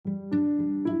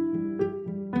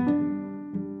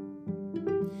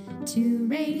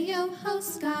radio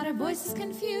hosts got our voices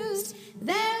confused.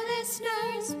 Their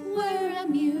listeners were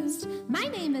amused. My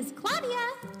name is Claudia.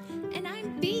 And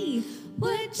I'm B.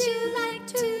 Would you like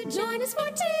to join us for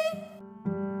tea?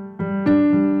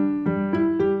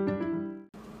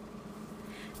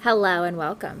 Hello and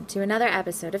welcome to another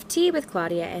episode of Tea with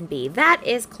Claudia and B. That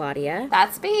is Claudia.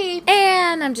 That's B.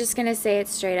 And I'm just going to say it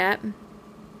straight up.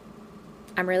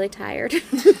 I'm really tired.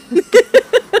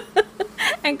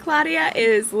 And Claudia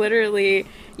is literally,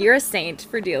 you're a saint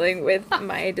for dealing with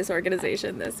my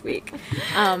disorganization this week.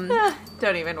 Don't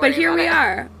even worry But here about we it.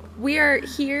 are. We are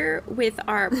here with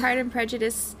our Pride and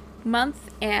Prejudice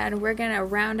month, and we're going to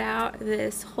round out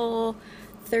this whole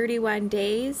 31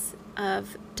 days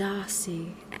of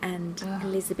Darcy and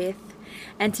Elizabeth.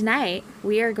 And tonight,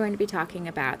 we are going to be talking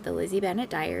about the Lizzie Bennet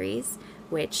Diaries,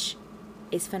 which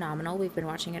is phenomenal. We've been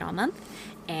watching it all month.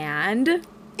 And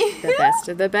the best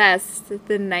of the best, the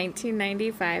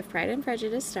 1995 Pride and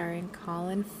Prejudice starring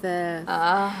Colin Firth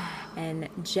and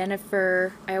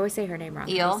Jennifer, I always say her name wrong.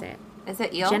 How do you say it? Is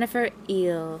it Eel? Jennifer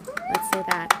Eel. Let's say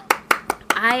that.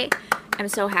 I am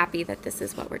so happy that this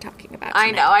is what we're talking about tonight.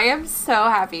 I know. I am so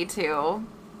happy too.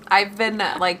 I've been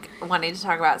wanting to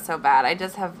talk about it so bad. I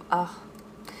just have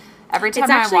every time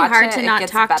It's actually I watch hard it, to it not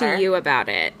gets talk better. to you about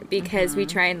it because we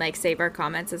try and save our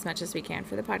comments as much as we can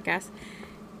for the podcast.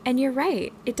 And you're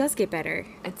right. It does get better.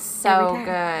 It's so every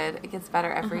good. It gets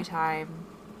better every time.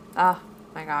 Oh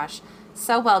my gosh.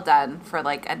 So well done for a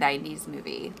 90s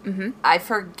movie. Mm-hmm. I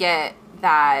forget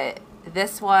that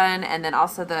this one and then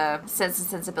also the Sense and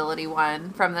Sensibility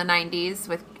one from the 90s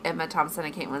with Emma Thompson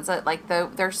and Kate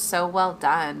Winslet, they're so well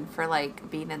done for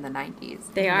being in the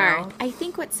 90s. They you are. know? I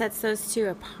think what sets those two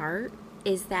apart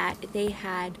is that they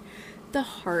had the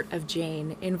heart of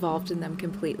Jane involved in them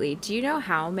completely. Do you know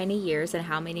how many years and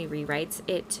how many rewrites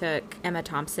it took Emma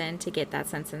Thompson to get that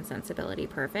Sense and Sensibility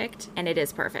perfect? And it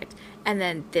is perfect. And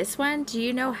then this one, do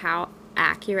you know how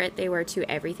accurate they were to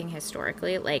everything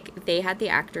historically? They had the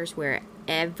actors wear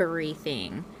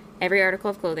everything. Every article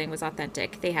of clothing was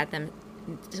authentic. They had them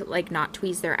not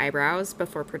tweeze their eyebrows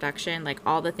before production,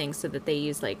 all the things, so that they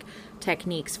use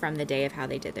techniques from the day of how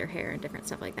they did their hair and different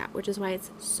stuff like that, which is why it's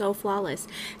so flawless.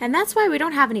 And that's why we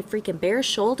don't have any freaking bare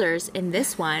shoulders in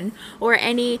this one, or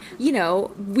any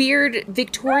weird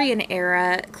Victorian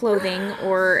era clothing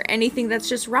or anything that's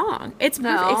just wrong. It's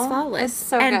perfect. It's flawless. It's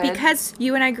so and good. because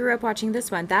you and I grew up watching this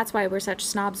one, that's why we're such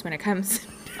snobs when it comes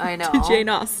I know. to Jane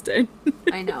Austen.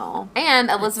 I know.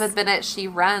 And Elizabeth Bennet, she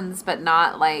runs, but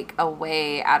not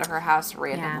away out of her house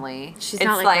randomly. Yeah. She's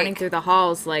not running through the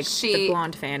halls like the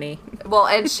blonde Fanny. Well,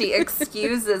 and she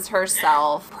excuses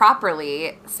herself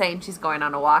properly, saying she's going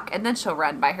on a walk, and then she'll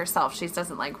run by herself. She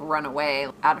doesn't run away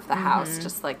out of the house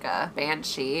just like a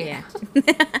banshee. Yeah.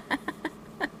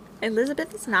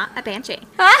 Elizabeth is not a banshee.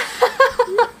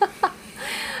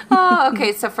 Oh,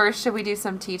 okay. So first, should we do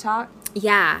some tea talk?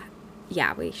 Yeah,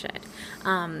 we should.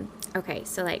 Okay,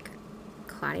 so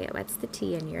Claudia, what's the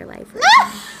tea in your life right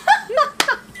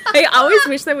now? I always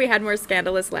wish that we had more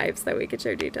scandalous lives that we could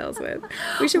share details with.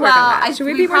 We should work on that. Should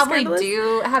we be more probably scandalous?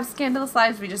 do have scandalous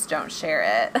lives. We just don't share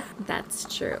it.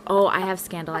 That's true. Oh, I have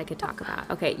scandal I could talk about.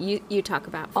 Okay, you talk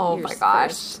about. Oh yours my gosh.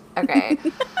 first. Okay.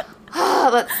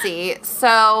 Let's see.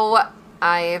 So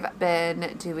I've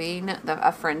been doing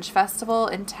a Fringe Festival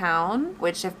in town,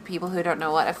 which, if people who don't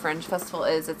know what a Fringe Festival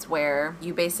is, it's where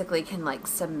you basically can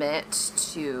submit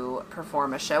to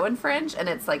perform a show in Fringe, and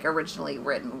it's originally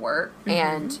written work,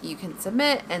 and you can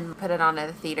submit and put it on at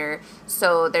a theater.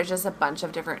 So there's just a bunch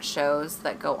of different shows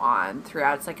that go on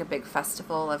throughout. It's a big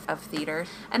festival of theater,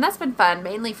 and that's been fun,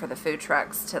 mainly for the food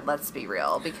trucks, let's be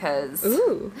real, because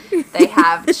Ooh. they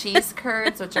have cheese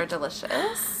curds, which are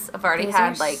delicious. I've already Those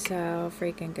had are so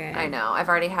freaking good. I know. I've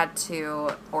already had 2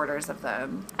 orders of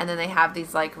them. And then they have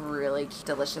these really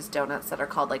delicious donuts that are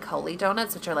called Holy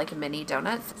Donuts, which are mini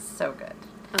donuts. So good.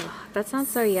 Oh, that sounds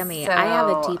so yummy. So, I have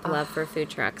a deep love for food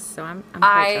trucks, so I'm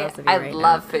quite jealous of you right now. I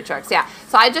love food trucks, yeah.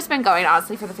 So I've just been going,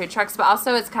 honestly, for the food trucks, but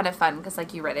also it's kind of fun because,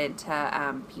 you run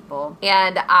into people.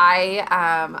 And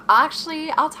I'll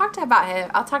talk about him.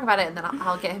 I'll talk about it, and then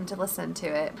I'll get him to listen to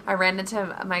it. I ran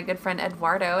into my good friend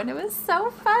Eduardo, and it was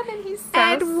so fun, and he's so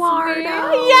Eduardo.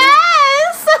 sweet.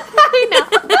 Yes! I know.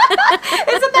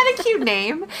 Isn't that a cute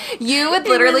name? You would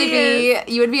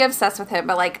literally you would be obsessed with him,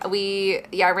 but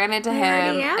I ran into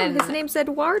him. Yeah, and his name's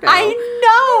Eduardo. I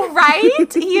know,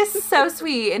 right? He is so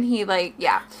sweet, and he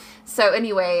yeah. So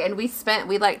anyway, and we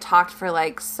talked for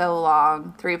so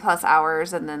long, 3+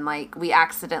 hours, and then we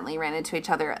accidentally ran into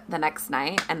each other the next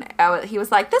night, and he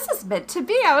was like, "This is meant to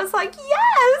be." I was like,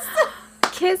 "Yes."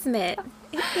 Kismet.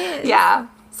 It is. Yeah.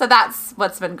 So So that's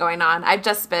what's been going on. I've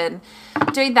just been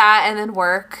doing that and then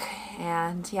work.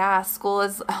 And yeah, school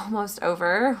is almost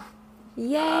over.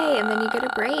 Yay, and then you get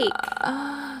a break.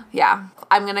 Yeah.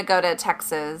 I'm going to go to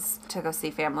Texas to go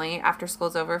see family after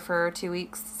school's over for 2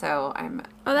 weeks. So I'm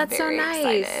that's very so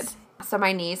nice. excited. So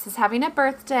my niece is having a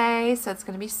birthday, so it's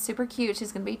going to be super cute.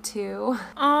 She's going to be 2.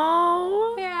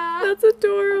 Oh, Yeah. that's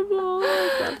adorable.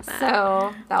 I love that.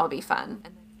 So that'll be fun.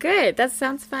 Good. That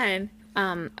sounds fun.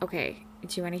 Okay.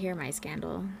 Do you want to hear my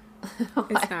scandal?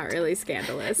 It's not really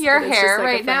scandalous. Your but it's hair just, like,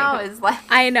 right a funny now one. is like...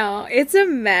 I know. It's a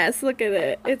mess. Look at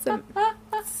it.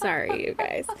 Sorry, you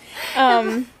guys.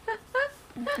 I'm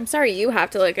sorry you have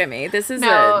to look at me. This is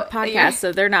a podcast,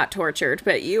 so they're not tortured,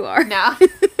 but you are. No,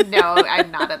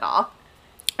 I'm not at all.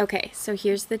 Okay, so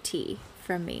here's the tea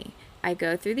from me. I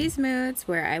go through these moods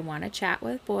where I want to chat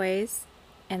with boys,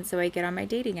 and so I get on my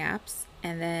dating apps,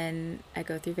 and then I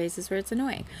go through phases where it's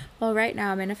annoying. Well, right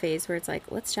now I'm in a phase where it's like,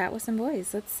 let's chat with some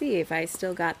boys. Let's see if I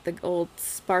still got the old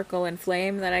sparkle and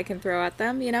flame that I can throw at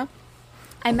them, you know?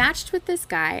 I matched with this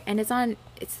guy, and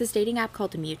it's this dating app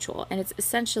called Mutual, and it's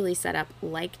essentially set up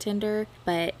like Tinder,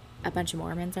 but a bunch of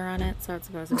Mormons are on it, so it's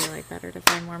supposed to be like better to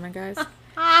find Mormon guys.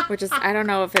 Which is, I don't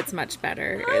know if it's much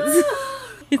better.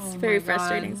 It's very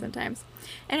frustrating sometimes.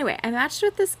 Anyway, I matched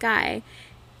with this guy.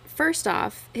 First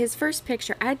off, his first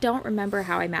picture, I don't remember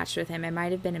how I matched with him. It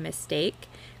might have been a mistake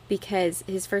because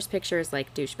his first picture is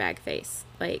like douchebag face.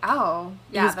 Like, oh,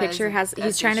 yeah. His picture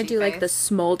he's trying to do like the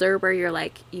smolder where you're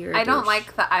like, I don't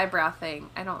like the eyebrow thing.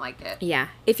 I don't like it. Yeah.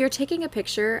 If you're taking a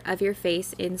picture of your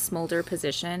face in smolder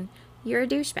position, you're a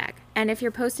douchebag. And if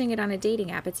you're posting it on a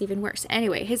dating app, it's even worse.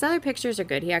 Anyway, his other pictures are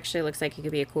good. He actually looks like he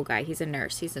could be a cool guy. He's a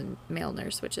nurse. He's a male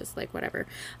nurse, which is like whatever.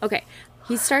 Okay.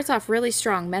 He starts off really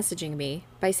strong messaging me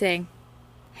by saying,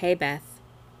 "Hey, Beth,"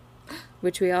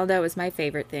 which we all know is my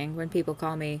favorite thing when people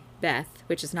call me Beth,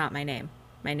 which is not my name.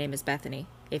 My name is Bethany.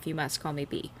 If you must, call me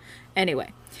B.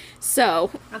 Anyway,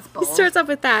 so he starts off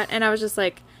with that, and I was just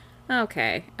like,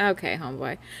 okay,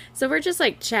 homeboy. So we're just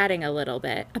like chatting a little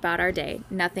bit about our day.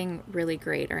 Nothing really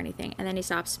great or anything. And then he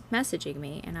stops messaging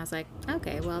me, and I was like,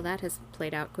 okay, well, that has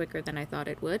played out quicker than I thought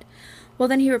it would. Well,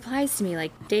 then he replies to me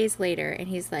like days later, and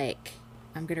he's like,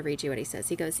 I'm going to read you what he says.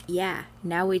 He goes, "Yeah,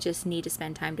 now we just need to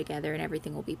spend time together and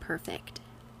everything will be perfect."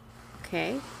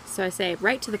 Okay, so I say,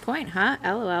 right to the point, huh?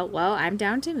 LOL. Well, I'm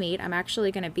down to meet. I'm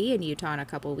actually going to be in Utah in a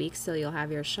couple weeks, so you'll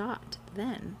have your shot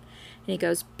then. And he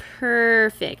goes,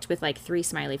 perfect, with like 3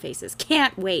 smiley faces.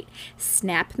 Can't wait.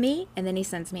 Snap me. And then he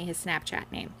sends me his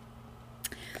Snapchat name.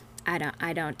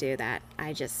 I don't do that.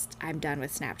 I'm done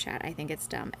with Snapchat. I think it's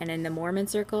dumb. And in the Mormon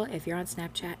circle, if you're on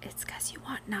Snapchat, it's because you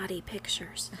want naughty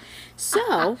pictures.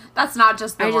 So that's not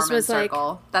just the Mormon circle.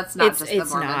 Like, that's not just the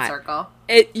Mormon circle.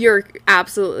 You're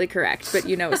absolutely correct, but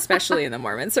especially in the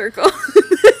Mormon circle.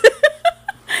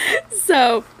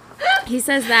 So he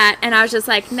says that, and I was just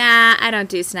like, nah, I don't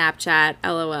do Snapchat,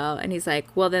 LOL. And he's like,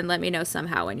 well, then let me know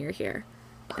somehow when you're here.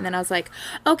 And then I was like,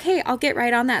 okay, I'll get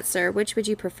right on that, sir. Which would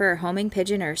you prefer, homing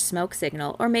pigeon or smoke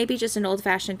signal? Or maybe just an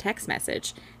old-fashioned text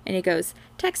message? And he goes,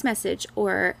 text message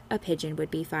or a pigeon would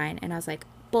be fine. And I was like,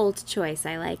 bold choice,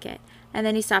 I like it. And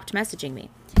then he stopped messaging me.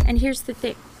 And here's the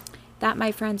thing. That,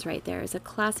 my friends, right there is a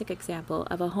classic example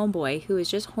of a homeboy who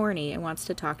is just horny and wants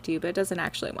to talk to you, but doesn't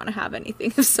actually want to have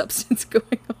anything of substance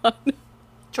going on.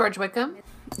 George Wickham?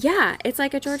 Yeah, it's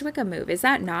like a George Wickham move. Is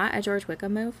that not a George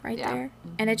Wickham move right there?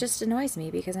 Mm-hmm. And it just annoys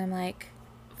me because I'm like,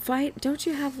 don't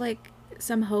you have like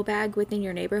some hoe bag within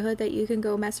your neighborhood that you can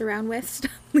go mess around with?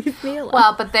 Leave me alone.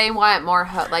 Well, but they want more,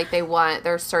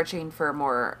 they're searching for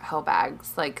more hoe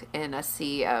bags, like in a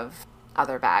sea of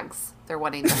other bags. They're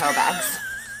wanting the hoe bags.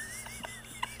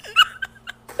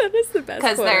 That is the best.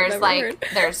 Because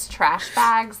there's trash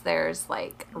bags, there's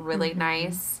like really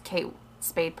nice Kate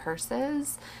Spade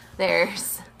purses.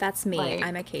 That's me. Like,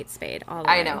 I'm a Kate Spade. All the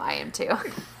way. I know, I am too.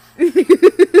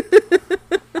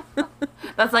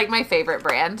 That's like my favorite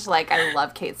brand. Like, I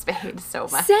love Kate Spade so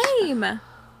much. Same.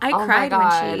 I cried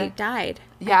when she died.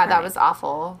 Yeah, that was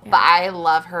awful. Yeah. But I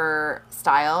love her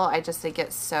style. I just think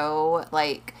it's so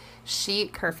like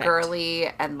chic, perfect,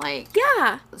 girly, and like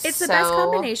it's the best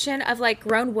combination of like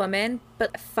grown woman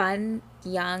but fun,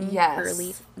 young,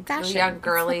 girly fashion. Young,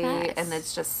 girly, and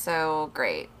it's just so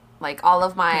great. Like all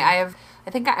of my,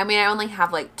 I only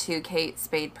have like 2 Kate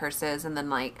Spade purses, and then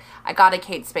like I got a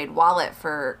Kate Spade wallet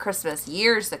for Christmas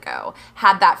years ago.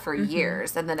 Had that for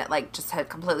years, and then it like just had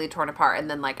completely torn apart.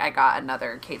 And then like I got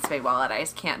another Kate Spade wallet. I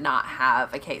just can't not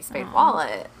have a Kate Spade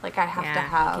wallet. Like I have to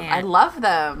have. I love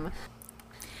them.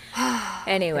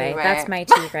 Anyway, that's my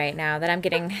tea right now. That I'm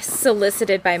getting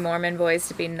solicited by Mormon boys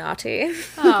to be naughty.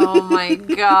 Oh my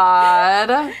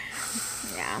god.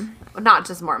 Yeah. Not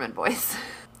just Mormon boys.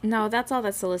 No, that's all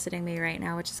that's soliciting me right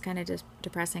now, which is kind of just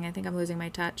depressing. I think I'm losing my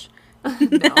touch.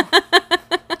 No.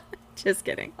 Just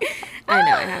kidding. I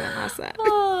know I haven't lost that.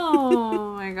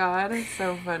 Oh my god, it's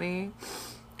so funny.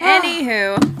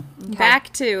 Anywho,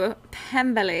 back to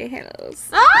Pemberley Hills.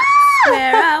 Ah!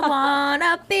 Where I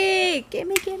wanna be.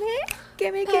 Gimme, gimme,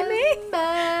 gimme, gimme.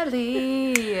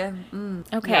 Belly.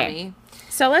 Okay. Yummy.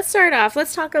 So let's start off.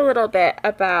 Let's talk a little bit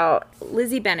about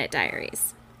Lizzie Bennet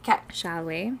Diaries. Okay. Shall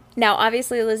we? Now,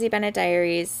 obviously, Lizzie Bennet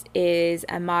Diaries is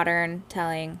a modern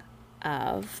telling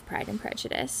of Pride and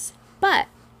Prejudice. But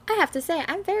I have to say,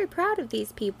 I'm very proud of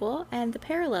these people and the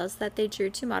parallels that they drew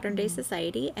to modern day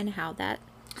society and how that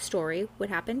story would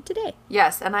happen today.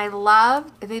 Yes, and I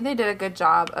think they did a good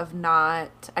job of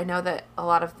not, I know that a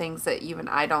lot of things that you and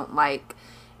I don't like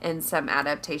in some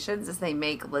adaptations is they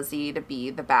make Lizzie to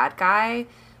be the bad guy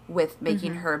with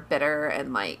making her bitter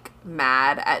and like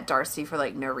mad at Darcy for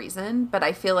like no reason. But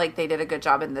I feel like they did a good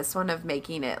job in this one of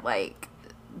making it like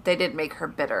they didn't make her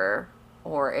bitter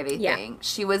or anything. Yeah.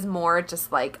 She was more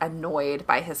just like annoyed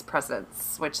by his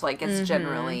presence, which like is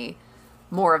generally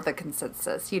more of the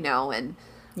consensus, you know, and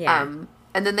and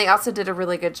then they also did a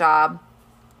really good job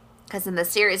because in the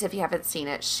series, if you haven't seen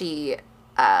it,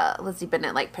 Lizzie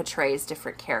Bennet like portrays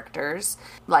different characters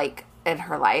like in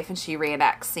her life, and she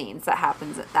reenacts scenes that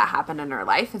happen in her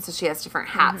life, and so she has different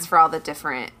hats for all the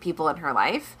different people in her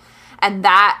life, and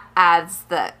that adds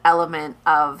the element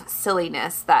of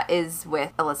silliness that is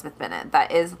with Elizabeth Bennet.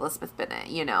 That is Elizabeth Bennet,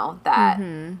 you know, that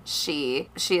she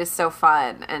is so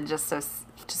fun and just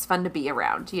fun to be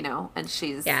around, you know, and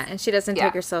she's and she doesn't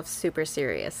take herself super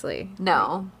seriously.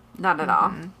 No, not at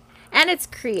all. And it's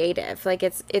creative. Like,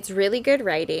 it's really good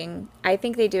writing. I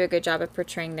think they do a good job of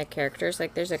portraying the characters.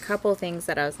 Like, there's a couple things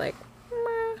that I was like,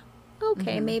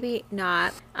 okay, maybe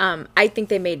not. I think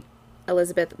they made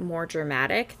Elizabeth more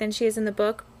dramatic than she is in the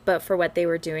book. But for what they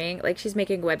were doing, like, she's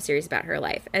making a web series about her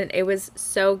life. And it was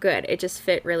so good. It just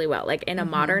fit really well. Like, in a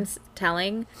modern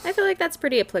telling, I feel like that's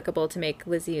pretty applicable to make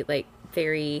Lizzie, like,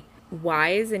 very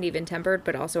wise and even-tempered,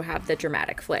 but also have the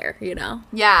dramatic flair, you know?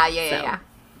 Yeah,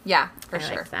 for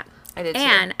sure. Liked that. I did too.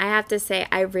 And I have to say,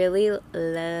 I really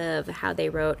love how they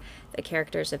wrote the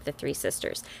characters of the three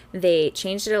sisters. They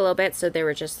changed it a little bit, so there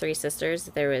were just three sisters.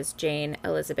 There was Jane,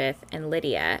 Elizabeth, and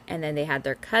Lydia, and then they had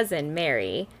their cousin,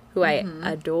 Mary, who I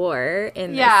adore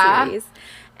in the series.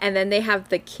 And then they have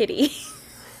the kitty.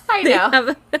 I know. They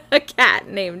have a cat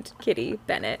named Kitty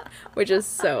Bennet, which is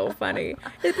so funny.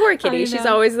 The poor kitty. She's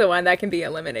always the one that can be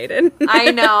eliminated.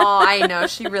 I know.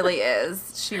 She really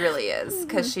is.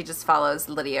 Because she just follows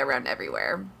Lydia around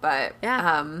everywhere. But,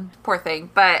 poor thing.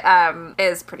 But it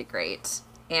is pretty great.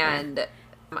 And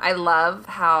I love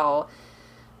how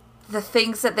the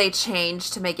things that they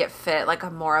changed to make it fit like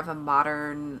more of a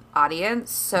modern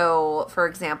audience. So, for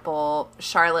example,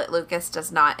 Charlotte Lucas does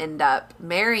not end up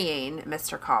marrying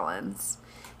Mr. Collins.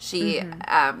 She,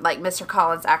 like, Mr.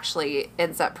 Collins actually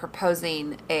ends up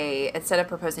instead of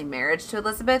proposing marriage to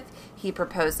Elizabeth, he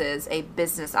proposes a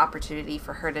business opportunity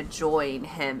for her to join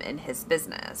him in his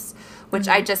business, which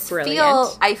I just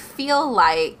feel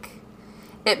like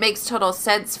it makes total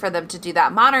sense for them to do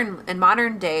that in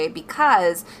modern day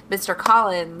because Mr.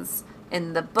 Collins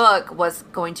in the book was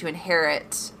going to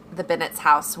inherit the Bennet's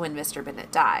house when Mr.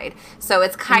 Bennet died. So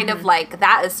it's kind of like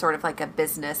that is sort of like a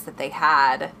business that they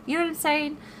had. You know what I'm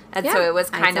saying? And so it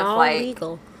was kind of like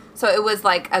legal. So it was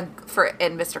like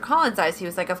in Mr. Collins' eyes, he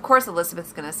was like, of course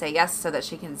Elizabeth's going to say yes so that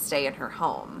she can stay in her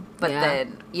home. But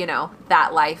then, you know,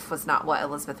 that life was not what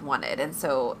Elizabeth wanted. And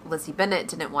so Lizzie Bennet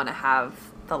didn't want to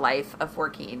have the life of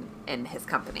working in his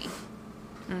company.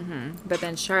 But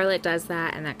then Charlotte does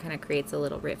that, and that kind of creates a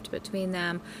little rift between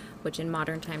them, which in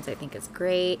modern times I think is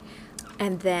great.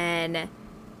 And then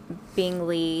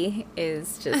Bingley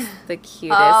is just the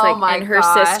cutest. And her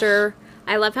sister.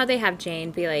 I love how they have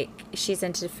Jane be like, she's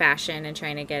into fashion and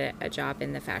trying to get a job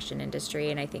in the fashion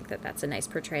industry. And I think that that's a nice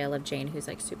portrayal of Jane, who's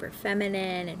like super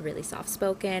feminine and really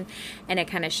soft-spoken. And it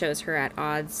kind of shows her at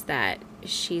odds that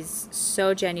she's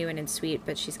so genuine and sweet,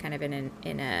 but she's kind of in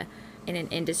an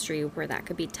industry where that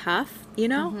could be tough, you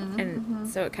know?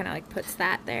 So it kind of like puts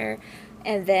that there.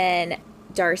 And then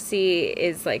Darcy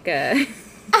is like has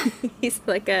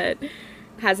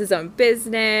his own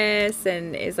business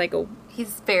and is like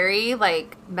he's very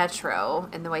like Metro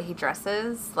in the way he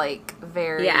dresses, like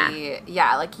very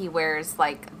like he wears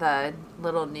like the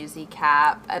little newsy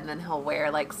cap, and then he'll wear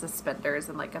like suspenders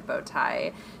and like a bow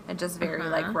tie, and just very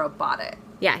like robotic.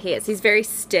 Yeah, he is. He's very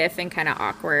stiff and kind of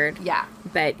awkward. Yeah.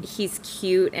 But he's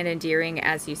cute and endearing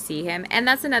as you see him. And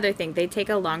that's another thing. They take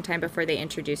a long time before they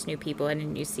introduce new people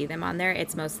and you see them on there.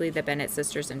 It's mostly the Bennett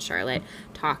sisters and Charlotte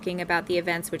talking about the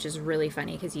events, which is really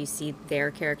funny because you see their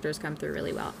characters come through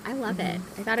really well. I love it.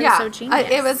 I thought it was so genius.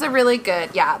 It was a really good,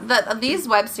 these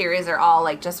web series are all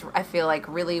like just, I feel like,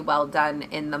 really well done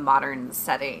in the modern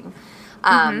setting.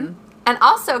 And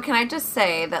also, can I just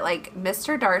say that, like,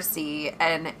 Mr. Darcy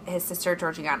and his sister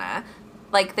Georgiana,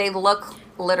 like, they look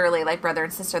literally like brother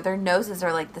and sister. Their noses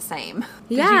are, like, the same.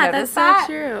 Did you notice that's so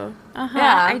true.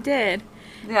 Yeah. I did.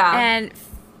 Yeah. And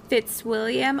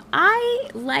Fitzwilliam, I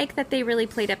like that they really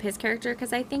played up his character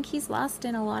because I think he's lost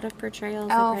in a lot of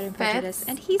portrayals of Pride and Prejudice.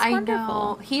 And he's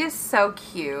wonderful. Know. He is so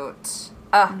cute.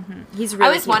 He's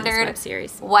really cute in this web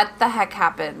series. What the heck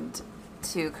happened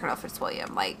to Colonel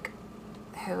Fitzwilliam? Like,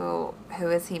 who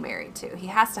is he married to? He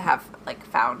has to have, like,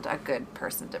 found a good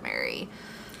person to marry,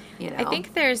 you know? I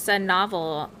think there's a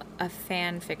novel, a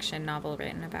fan fiction novel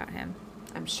written about him.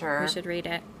 I'm sure. We should read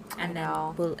it. And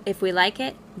then if we like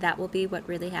it, that will be what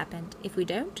really happened. If we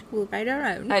don't, we'll write our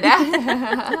own. I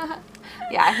know.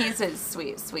 Yeah, he's a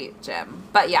sweet, sweet Jim.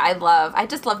 But yeah, I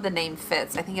just love the name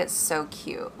Fitz. I think it's so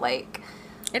cute. Like,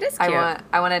 it is cute.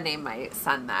 I want to name my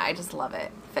son that. I just love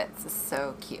it. Fitz is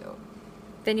so cute.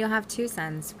 Then you'll have 2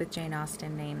 sons with Jane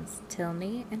Austen names,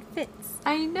 Tilney and Fitz.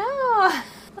 I know.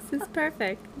 This is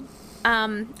perfect.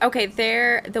 Okay,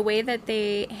 the way that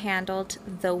they handled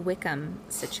the Wickham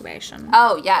situation.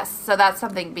 Oh, yes. So that's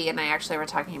something B and I actually were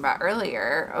talking about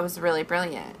earlier. It was really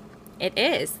brilliant. It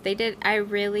is. They did. I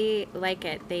really like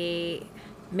it. They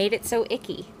made it so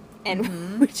icky.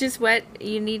 And which is what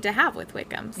you need to have with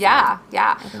Wickham. So yeah.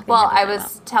 Well, I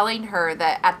was telling telling her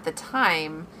that at the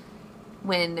time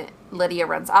when Lydia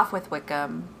runs off with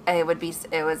Wickham, it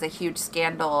was a huge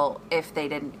scandal if they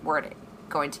weren't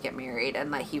going to get married,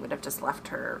 and that he would have just left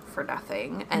her for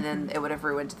nothing, and then it would have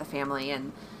ruined the family,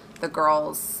 and the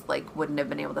girls like wouldn't have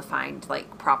been able to find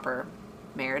like proper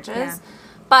marriages. Yeah.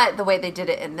 But the way they did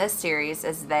it in this series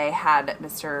is they had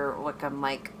Mr. Wickham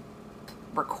like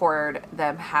record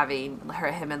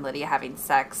him and Lydia having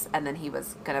sex, and then he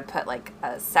was gonna put like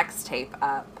a sex tape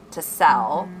up to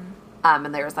sell.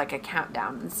 And there was like a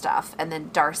countdown and stuff, and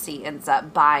then Darcy ends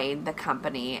up buying the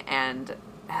company and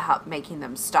making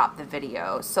them stop the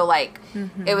video. So like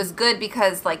it was good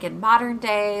because like in modern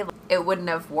day it wouldn't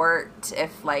have worked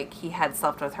if like he had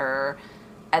slept with her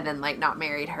and then like not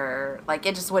married her. Like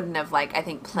it just wouldn't have like I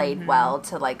think played well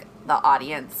to like the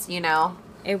audience, you know.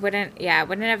 It wouldn't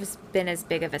have been as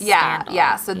big of a scandal.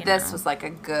 Yeah. So this was like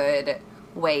a good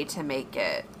way to make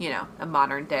it, you know, a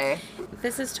modern day.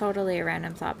 This is totally a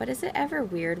random thought, but is it ever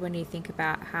weird when you think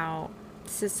about how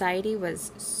society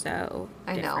was so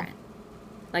different? I know.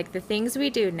 Like the things we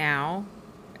do now,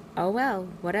 oh well,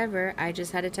 whatever. I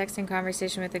just had a texting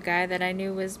conversation with a guy that I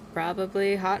knew was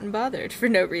probably hot and bothered for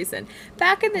no reason.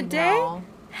 Back in the day,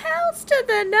 hells to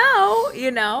the no,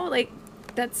 you know? Like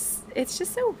it's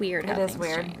just so weird how things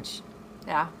change.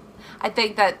 Yeah. I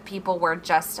think that people were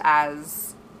just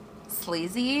as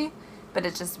sleazy, but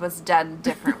it just was done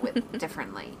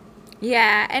differently.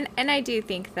 Yeah, and I do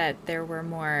think that there were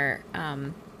more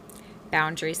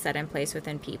boundaries set in place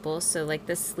within people. So like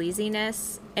the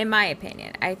sleaziness, in my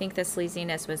opinion, I think the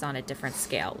sleaziness was on a different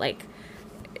scale. Like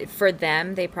for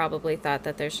them, they probably thought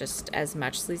that there's just as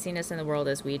much sleaziness in the world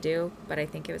as we do, but I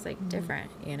think it was like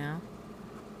different, you know,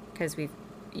 because we've,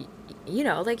 you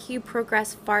know, like you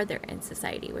progress farther in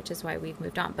society, which is why we've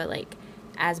moved on. But like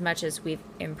as much as we've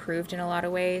improved in a lot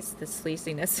of ways, the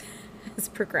sleaziness has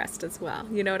progressed as well.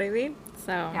 You know what I mean?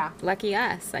 So yeah. Lucky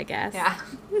us, I guess. Yeah.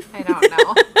 I don't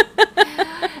know.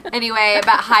 Anyway,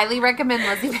 but highly recommend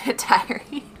Lizzie Bennet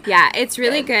Diary. Yeah, it's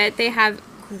really good. They have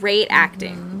great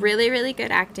acting. Really, really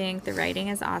good acting. The writing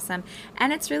is awesome.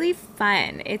 And it's really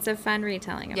fun. It's a fun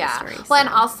retelling of the story. Well, and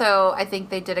also, I think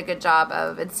they did a good job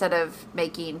of, instead of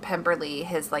making Pemberley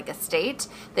his, like, estate,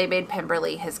 they made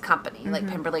Pemberley his company. Like,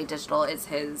 Pemberley Digital is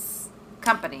his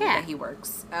company that he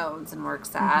owns and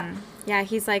works at. Yeah,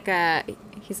 he's like a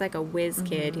whiz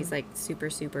kid. He's, like, super,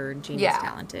 super genius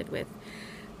talented with...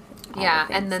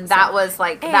 and then that was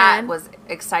like that was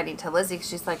exciting to Lizzie.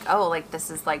 She's like, oh, like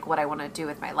this is like what I want to do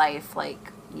with my life,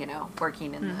 like, you know,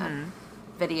 working in the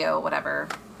video, whatever.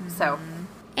 So,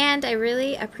 and I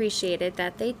really appreciated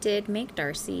that they did make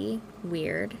Darcy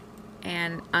weird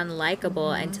and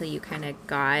unlikable until you kind of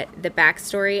got the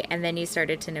backstory, and then you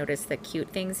started to notice the cute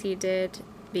things he did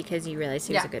because you realized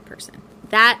he was a good person.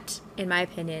 That, in my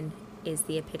opinion, is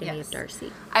the epitome Yes. of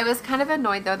Darcy. I was kind of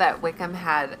annoyed though that Wickham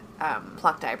had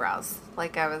plucked eyebrows.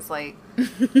 Like I was like,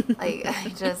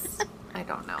 I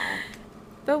don't know.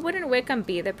 But wouldn't Wickham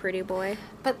be the pretty boy?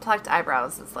 But plucked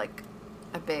eyebrows is like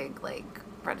a big like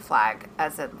red flag,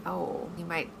 as in you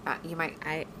might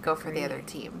I go for the agree. other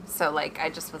team. So like I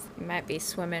just was You might be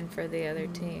swimming for the other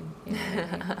team. You know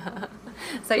what I mean?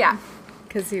 so yeah.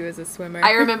 Because he was a swimmer.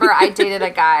 I remember I dated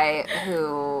a guy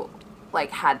who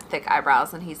like had thick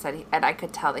eyebrows, and he said, and I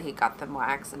could tell that he got them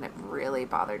waxed, and it really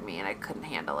bothered me, and I couldn't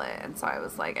handle it, and so I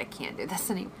was like, I can't do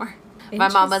this anymore. My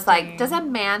mom was like, Interesting. does a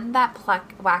man that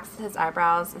waxes his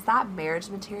eyebrows, is that marriage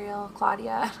material,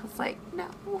 Claudia? I was like, no.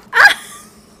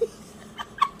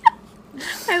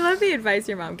 I love the advice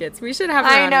your mom gets. We should have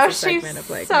her I on know, as a she's segment of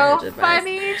like so marriage advice.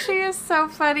 funny. She is so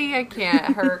funny. I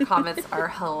can't. Her comments are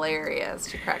hilarious.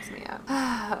 She cracks me up.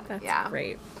 That's yeah.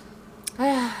 great.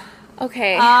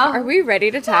 Okay, Um, are we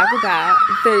ready to talk about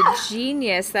the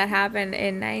genius that happened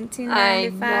in I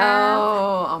 1995?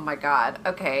 know. Oh my god.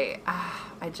 Okay.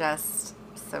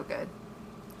 So good.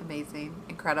 Amazing.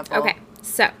 Incredible. Okay,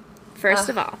 so first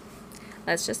of all,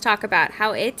 let's just talk about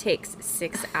how it takes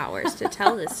 6 hours to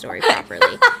tell this story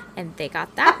properly, and they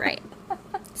got that right.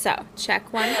 So,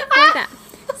 check one for them.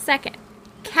 Second,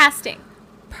 casting.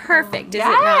 Perfect. Is it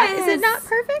not? Is it not Yes.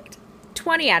 perfect?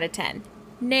 20 out of 10.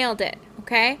 Nailed it,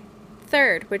 okay?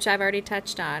 Third, which I've already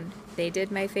touched on, they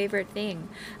did my favorite thing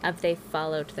of they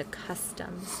followed the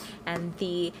customs and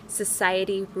the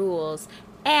society rules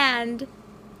and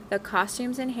the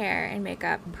costumes and hair and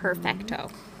makeup perfecto.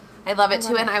 I love it I too.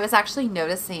 love And it. I was actually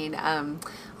noticing a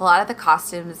lot of the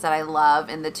costumes that I love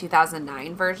in the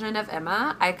 2009 version of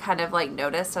Emma. I kind of like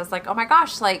noticed, I was like, oh my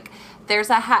gosh, like there's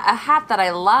a hat that I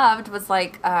loved was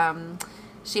like,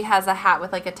 she has a hat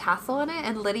with like a tassel in it,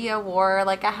 and Lydia wore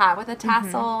like a hat with a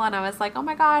tassel, and I was like, oh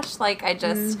my gosh, like I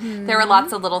just, there were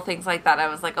lots of little things like that. I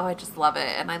was like, oh, I just love it.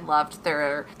 And I loved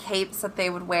their capes that they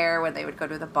would wear when they would go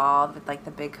to the ball with like the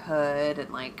big hood,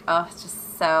 and like, oh, it's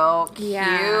just so cute.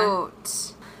 Yeah.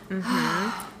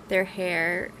 Their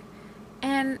hair.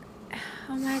 And,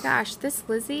 oh my gosh, this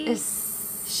Lizzie,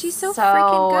 she's so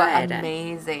freaking good.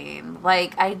 Amazing.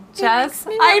 Like I It just, makes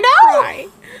me I wanna know. cry.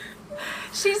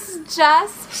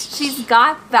 She's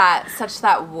got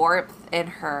that warmth in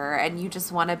her, and you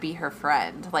just want to be her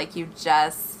friend. Like you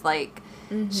just like,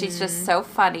 she's just so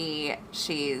funny.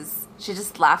 She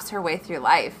just laughs her way through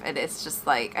life, and it's just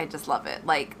like, I just love it.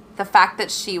 Like the fact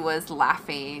that she was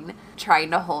laughing, trying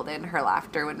to hold in her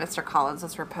laughter when Mr. Collins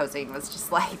was proposing was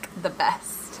just like the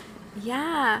best.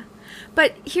 Yeah.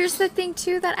 But here's the thing,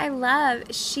 too, that I love.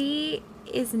 She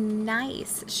is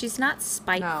nice. She's not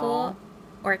spiteful No.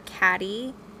 or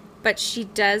catty, but she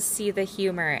does see the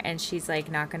humor, and she's, like,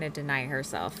 not going to deny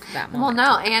herself that moment. Well,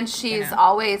 no, and she's know?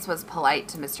 always was polite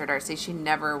to Mr. Darcy. She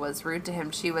never was rude to him.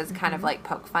 She was kind of like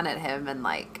poke fun at him and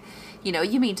like, you know,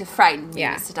 you mean to frighten me,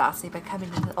 Yeah. Mr. Darcy, by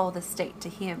coming into all this state to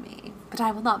hear me. But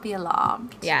I will not be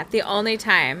alarmed. Yeah, the only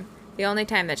time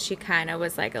that she kind of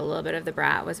was, like, a little bit of the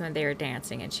brat was when they were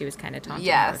dancing, and she was kind of taunting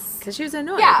Yes. because she was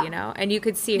annoyed, Yeah. you know? And you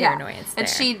could see her Yeah. annoyance And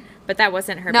there. she- But that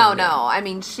wasn't her No, big deal. no. I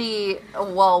mean,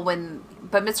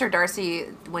 but Mr. Darcy,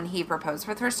 when he proposed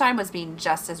for the first time, was being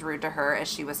just as rude to her as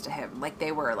she was to him. Like,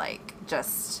 they were, like,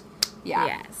 just, yeah.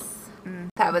 Yes.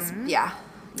 That was, yeah.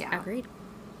 Agreed.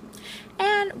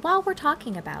 And while we're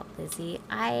talking about Lizzie,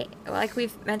 like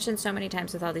we've mentioned so many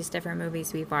times with all these different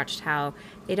movies we've watched, how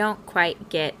they don't quite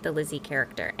get the Lizzie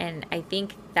character. And I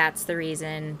think that's the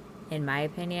reason, in my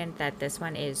opinion, that this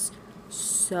one is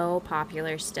so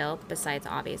popular still, besides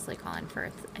obviously Colin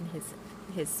Firth and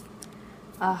his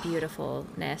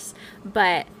beautifulness.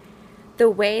 But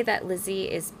the way that Lizzie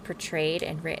is portrayed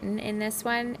and written in this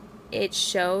one, it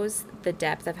shows the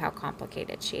depth of how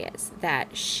complicated she is.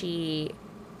 That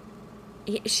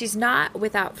she's not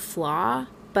without flaw,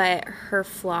 but her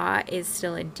flaw is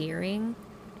still endearing,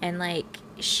 and like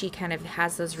she kind of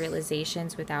has those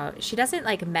realizations without, she doesn't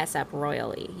like mess up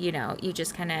royally, you know. You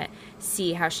just kind of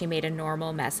see how she made a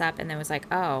normal mess up and then was like,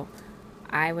 oh,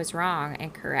 I was wrong,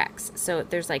 and corrects. So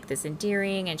there's like this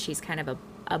endearing, and she's kind of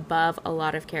above a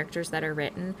lot of characters that are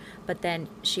written, but then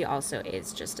she also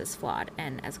is just as flawed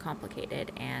and as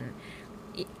complicated. And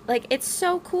like, it's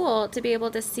so cool to be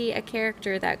able to see a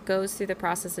character that goes through the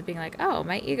process of being like, oh,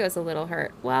 my ego's a little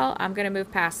hurt, well, I'm gonna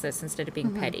move past this instead of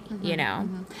being petty, you know.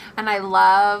 And I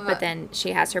love... But then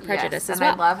she has her prejudice yes, as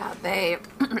and well. I love how they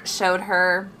showed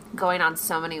her going on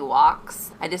so many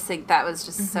walks. I just think that was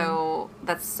just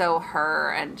that's so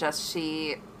her, and just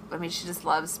she just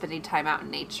loves spending time out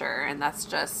in nature, and that's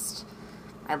just,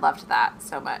 I loved that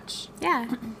so much.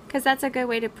 Yeah, because that's a good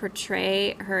way to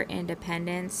portray her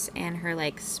independence and her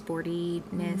like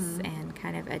sportiness and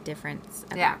kind of a difference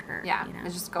about her. Yeah, you know?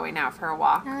 it's just going out for a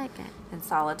walk I like it. in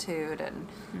solitude, and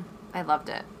I loved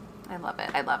it. I love it.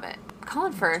 I love it.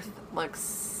 Colin Firth looks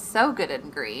so good in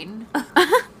green.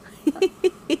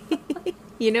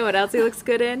 You know what else he looks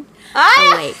good in?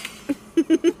 Ah! A lake.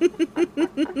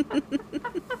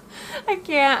 I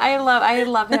can't. I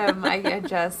love him. I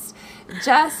just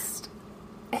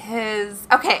his.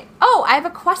 Okay. Oh, I have a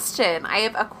question.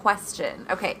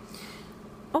 Okay.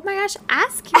 Oh my gosh,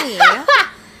 ask me.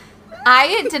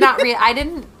 I did not read. I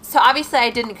didn't. So obviously,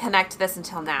 I didn't connect this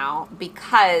until now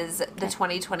because the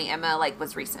 2020 Emma like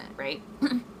was recent, right?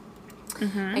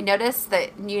 I noticed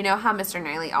that you know how Mr.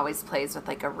 Knightley always plays with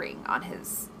like a ring on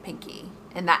his pinky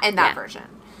in that version.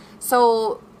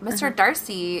 So Mr.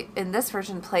 Darcy in this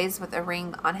version plays with a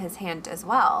ring on his hand as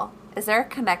well. Is there a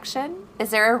connection?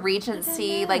 Is there a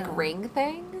Regency like ring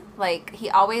thing? Like he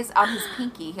always on his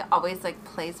pinky, he always like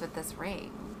plays with this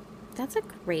ring. That's a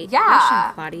great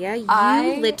question, Claudia.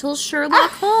 You little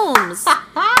Sherlock Holmes. So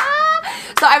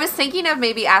I was thinking of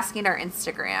maybe asking our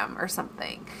Instagram or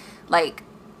something, like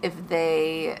if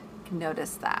they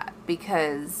noticed that,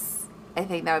 because I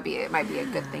think that might be a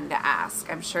good thing to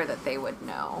ask. I'm sure that they would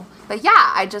know. But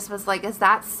yeah, I just was like, is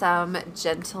that some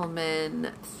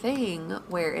gentleman thing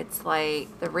where it's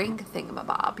like the ring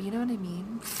thingamabob? You know what I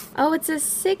mean? Oh, it's a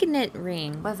signet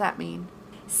ring. What does that mean?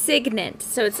 Signet.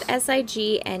 So it's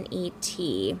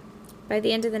S-I-G-N-E-T. By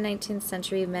the end of the 19th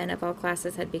century, men of all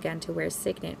classes had begun to wear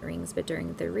signet rings, but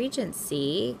during the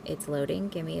Regency, it's loading,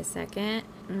 give me a second.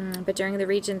 But during the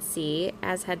Regency,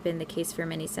 as had been the case for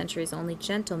many centuries, only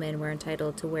gentlemen were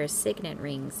entitled to wear signet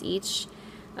rings. Each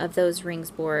of those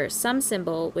rings bore some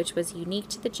symbol which was unique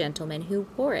to the gentleman who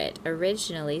wore it.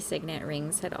 Originally, signet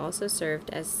rings had also served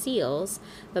as seals,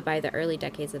 but by the early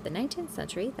decades of the 19th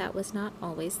century, that was not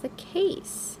always the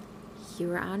case. You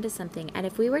were onto something. And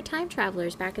if we were time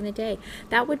travelers back in the day,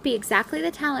 that would be exactly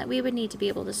the talent we would need to be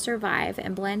able to survive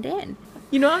and blend in.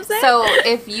 You know what I'm saying? So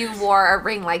if you wore a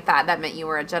ring like that, that meant you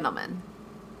were a gentleman.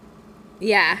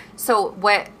 Yeah. So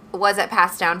what was it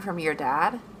passed down from your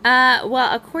dad?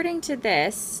 Well, according to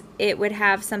this, it would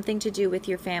have something to do with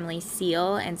your family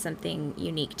seal and something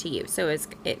unique to you. So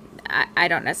I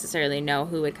don't necessarily know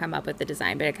who would come up with the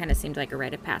design, but it kind of seemed like a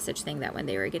rite of passage thing that when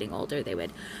they were getting older, they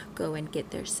would go and get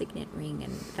their signet ring,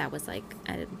 and that was like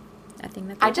a thing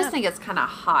that they I just think it's kind of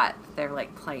hot. They're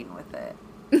like playing with it.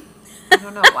 I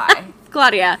don't know why.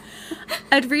 Claudia,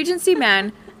 a Regency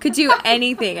man could do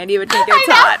anything, and you would think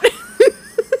it's hot.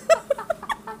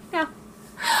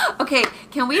 Okay,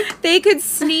 can we? They could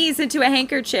sneeze into a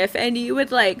handkerchief, and you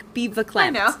would like be verklempt. I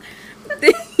know.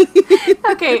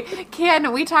 Okay,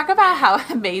 can we talk about how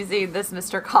amazing this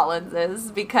Mr. Collins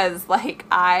is? Because like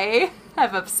I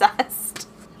am obsessed.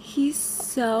 He's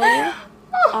so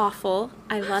awful.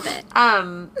 I love it.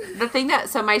 The thing that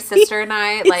so my sister and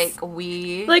I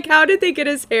we like, how did they get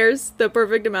his hair the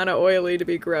perfect amount of oily to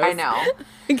be gross? I know.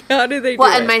 Like, how did they?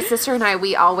 Well, and my sister and I,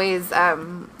 we always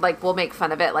we'll make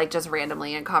fun of it like just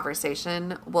randomly in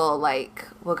conversation. We'll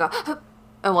go.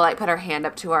 And we'll, put our hand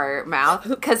up to our mouth.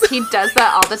 Because he does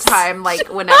that all the time,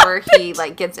 whenever he,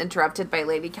 gets interrupted by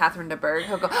Lady Catherine de Bourgh.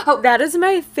 He'll go, oh. That is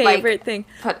my favorite thing.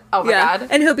 Oh, my God.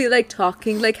 And he'll be,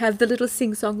 talking, have the little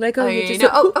sing-song, oh, you just...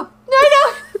 No.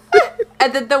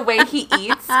 And then the way he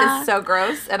eats is so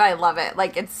gross, and I love it.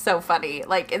 It's so funny.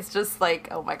 It's just,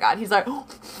 oh, my God. He's like...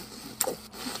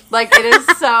 it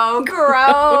is so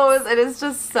gross. It is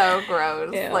just so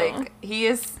gross. Ew. He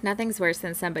is... Nothing's worse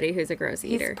than somebody who's a gross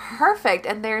eater. He's perfect.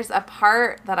 And there's a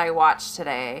part that I watched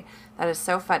today that is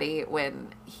so funny when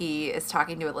he is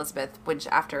talking to Elizabeth,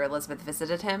 after Elizabeth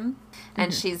visited him,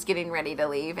 and she's getting ready to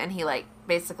leave, and he,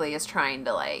 basically is trying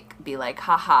to, be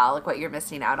haha, look what you're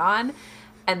missing out on.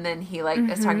 And then he,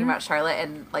 is talking about Charlotte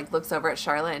and, looks over at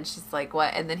Charlotte and she's like,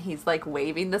 what? And then he's,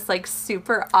 waving this,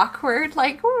 super awkward,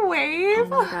 wave. Oh,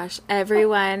 my gosh.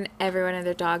 Everyone and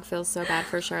their dog feels so bad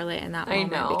for Charlotte in that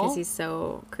moment because he's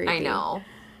so creepy. I know.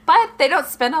 But they don't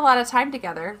spend a lot of time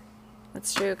together.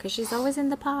 That's true, because she's always in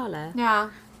the parlor. Yeah.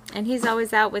 And he's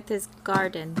always out with his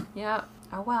garden. Yeah.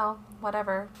 Oh, well,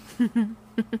 whatever.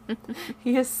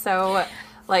 He is so,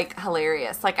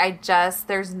 hilarious.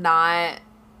 There's not...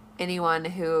 anyone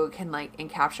who can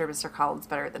capture Mr. Collins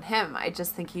better than him. I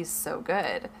just think he's so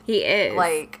good. He is.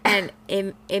 And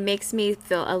it makes me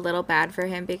feel a little bad for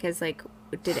him because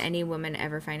did any woman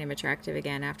ever find him attractive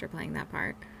again after playing that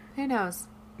part? Who knows?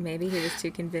 Maybe he was too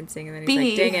convincing and then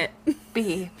he's dang it.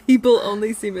 B. People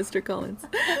only see Mr. Collins.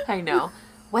 I know.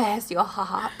 Where's your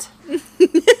heart?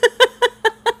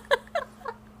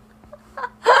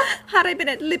 had I been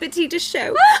at liberty to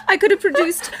show, I could have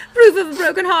produced proof of a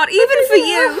broken heart, even for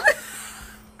you.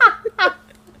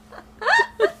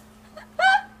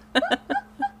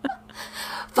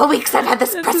 For weeks I've had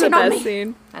this That's pressing the on best me.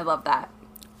 scene. I love that.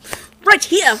 Right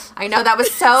here. I know, that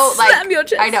was so, like, Slam your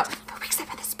chest. I know. For weeks I've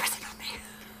had this pressing on me.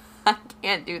 I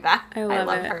can't do that. I love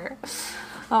it. her.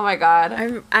 Oh my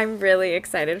god. I'm really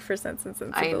excited for Sense and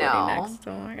Sensibility know. next.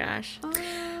 Oh my gosh.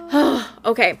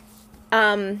 Okay.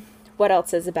 What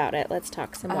else is about it? Let's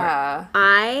talk some more.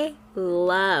 I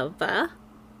love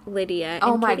Lydia and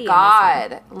Oh my Kitty in this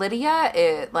god. Lydia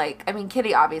is like, I mean,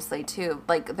 Kitty obviously too.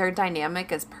 Like, their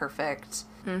dynamic is perfect.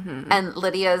 Mm-hmm. And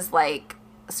Lydia's like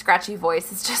scratchy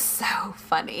voice is just so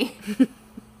funny.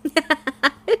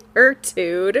 Her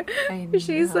dude. I know.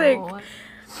 She's like,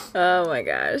 oh my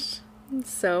gosh.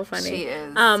 It's so funny. She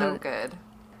is so good.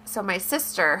 So my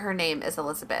sister, her name is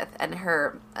Elizabeth, and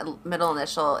her middle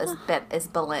initial is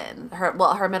Boleyn.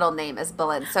 Her middle name is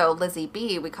Boleyn. So Lizzie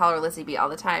B, we call her Lizzie B all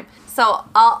the time. So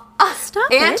Stop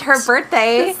and it. her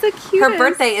birthday, That's the cutest. her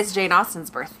birthday is Jane Austen's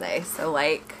birthday. So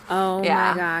like, Oh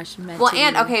yeah. my gosh. meant Well, to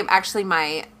and be. okay, actually,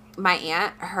 my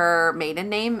aunt, her maiden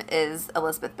name is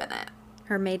Elizabeth Bennet.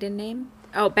 Her maiden name?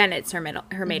 Oh, Bennett's her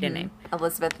maiden name.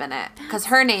 Elizabeth Bennet, because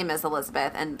her name is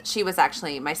Elizabeth, and she was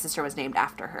actually, my sister was named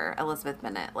after her, Elizabeth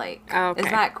Bennet. Like, Okay.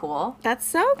 isn't that cool? That's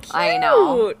so cute. I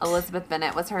know. Elizabeth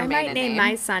Bennet was her I maiden might name name.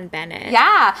 my son Bennett.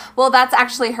 Yeah. Well, that's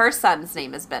actually her son's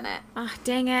name is Bennett. Oh,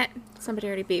 dang it. Somebody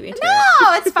already beat me to it.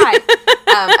 No, it's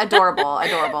fine.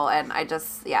 Adorable. And I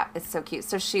just, yeah, it's so cute.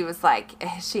 So she was like,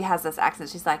 she has this accent.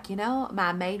 She's like,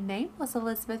 my maiden name was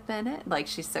Elizabeth Bennet. Like,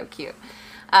 she's so cute.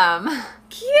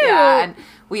 Cute. Yeah, and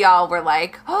we all were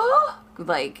like, oh,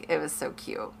 like, it was so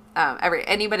cute.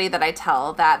 Anybody that I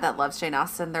tell that loves Jane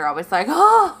Austen, they're always like,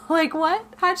 oh, like, what?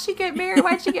 How'd she get married?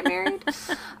 Why'd she get married?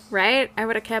 Right? I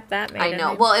would have kept that maiden I know.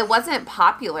 name. Well, it wasn't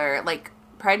popular. Like,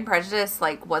 Pride and Prejudice,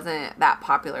 like, wasn't that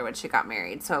popular when she got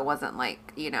married. So it wasn't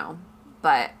like,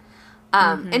 but,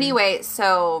 anyway,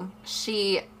 so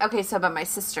but my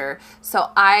sister, so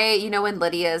when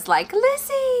Lydia is like,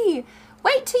 Lizzie,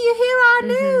 wait till you hear our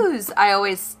news. I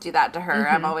always do that to her.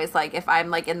 I'm always like, if I'm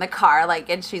like in the car,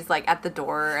 like, and she's like at the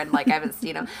door and like I haven't,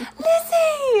 Lizzie,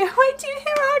 wait till you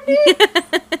hear our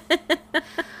news.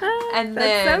 And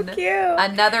then so cute.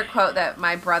 Another quote that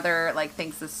my brother like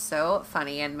thinks is so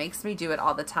funny and makes me do it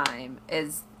all the time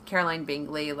is Caroline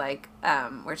Bingley, like,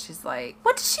 where she's like,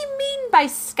 what does she mean by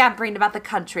scampering about the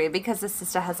country because the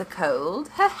sister has a cold?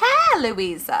 Her hair,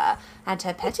 Louisa, and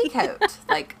her petticoat.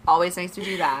 Like, always makes me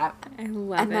do that. I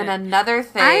love it. And then another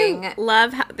thing. I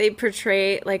love how they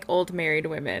portray, like, old married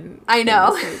women. I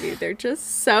know. In this movie. They're just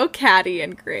so catty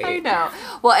and great. I know.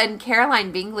 Well, and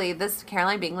Caroline Bingley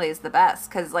is the best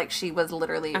because, like, she was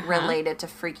literally related to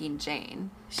freaking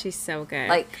Jane. She's so good.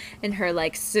 Like, in her,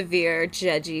 like, severe,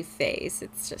 judgy face.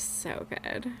 It's just so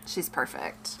good. She's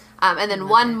perfect. And then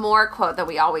one more quote that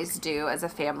we always do as a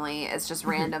family is just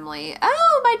randomly,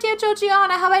 oh, my dear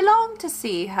Georgiana, how I long to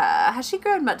see her. Has she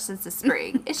grown much since the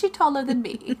spring? Is she taller than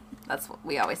me? That's what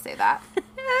we always say that.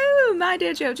 Oh, my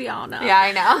dear Georgiana. Yeah,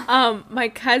 I know. My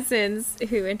cousins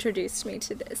who introduced me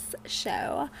to this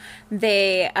show,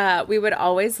 we would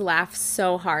always laugh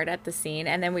so hard at the scene,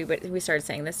 and then we started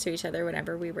saying this to each other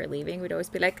whenever we were leaving. We'd always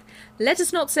be like, let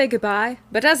us not say goodbye,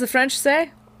 but as the French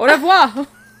say, au revoir.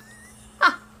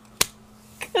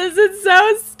 Because it's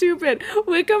so stupid.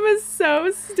 Wickham is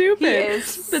so stupid. He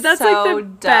is but that's so like the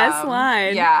dumb. best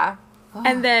line. Yeah.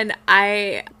 And then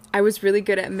I was really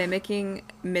good at mimicking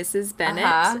Mrs.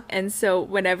 Bennet. And so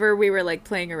whenever we were like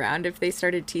playing around, if they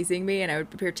started teasing me and I would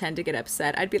pretend to get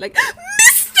upset, I'd be like,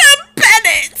 Mr.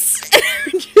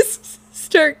 Bennet! And just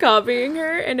start copying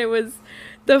her. And it was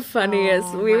the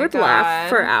funniest. We would laugh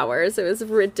for hours. It was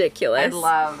ridiculous.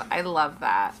 I love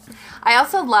that. I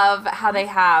also love how they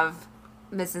have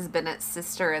Mrs. Bennet's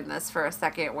sister in this for a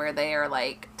second where they are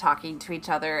like talking to each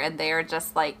other and they are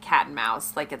just like cat and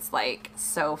mouse. Like, it's like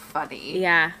so funny.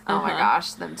 Yeah. Oh my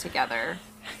gosh, them together.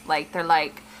 Like, they're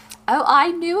like, oh,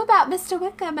 I knew about Mr.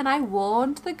 Wickham and I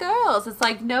warned the girls. It's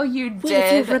like, no, you did.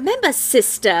 Well, if you remember,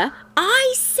 sister,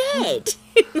 I said.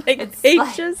 It's they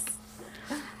like- just...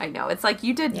 I know. It's like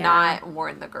you did not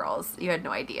warn the girls. You had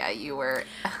no idea. You were...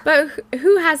 But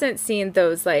who hasn't seen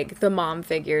those, like, the mom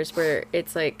figures where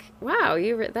it's like, wow,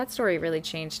 that story really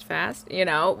changed fast,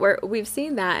 where we've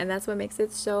seen that, and that's what makes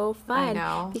it so fun. I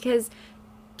know. Because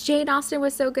Jane Austen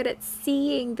was so good at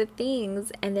seeing the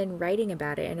things and then writing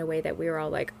about it in a way that we were all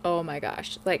like, oh my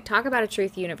gosh. Like, talk about a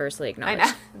truth universally acknowledged. I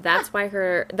know. That's why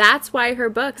her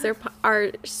books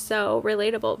are so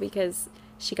relatable, because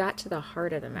she got to the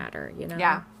heart of the matter,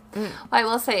 Yeah. I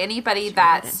will say anybody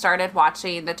that started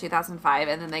watching the 2005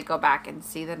 and then they go back and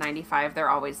see the 95, they're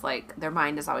always like, their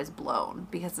mind is always blown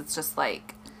because it's just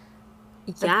like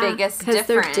the biggest difference. Because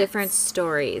they're different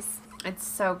stories. It's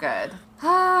so good.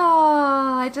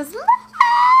 Oh, I just love it.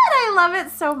 I love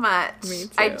it so much. Me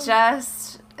too.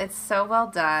 It's so well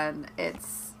done.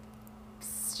 It's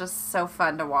just so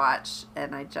fun to watch.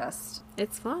 And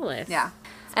It's flawless. Yeah.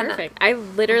 It's perfect. I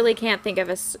literally can't think of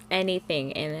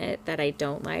anything in it that I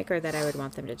don't like or that I would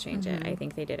want them to change it. I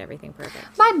think they did everything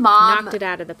perfect. My mom knocked it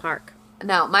out of the park.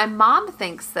 No, my mom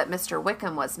thinks that Mr.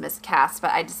 Wickham was miscast,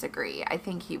 but I disagree. I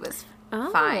think he was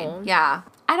fine. Yeah.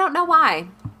 I don't know why.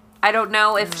 I don't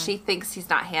know if she thinks he's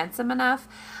not handsome enough.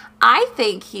 I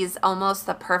think he's almost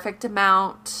the perfect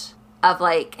amount of,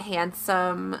 like,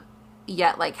 handsome,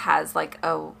 yet, like, has, like,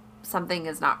 something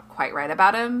is not quite right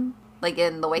about him. Like,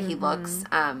 in the way he looks.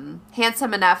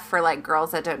 Handsome enough for, like,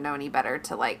 girls that don't know any better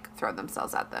to, like, throw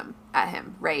themselves at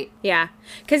him, right? Yeah.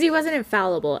 Because he wasn't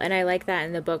infallible. And I like that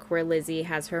in the book where Lizzie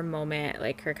has her moment,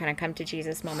 like, her kind of come to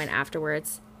Jesus moment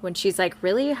afterwards. When she's like,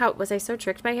 really? How was I so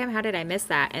tricked by him? How did I miss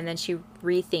that? And then she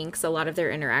rethinks a lot of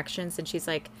their interactions. And she's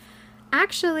like,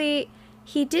 actually,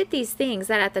 he did these things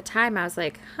that at the time I was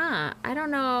like, I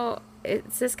don't know.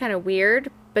 It's just kind of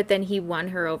weird. But then he won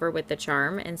her over with the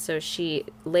charm. And so she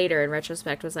later in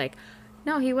retrospect was like,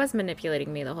 no, he was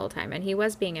manipulating me the whole time. And he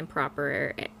was being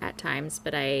improper at times.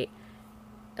 But I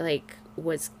like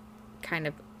was kind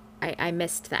of, I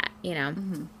missed that, you know?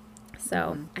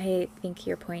 So I think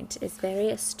your point is very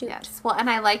astute. Yes. Well, and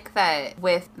I like that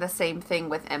with the same thing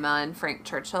with Emma and Frank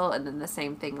Churchill, and then the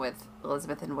same thing with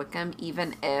Elizabeth and Wickham.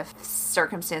 Even if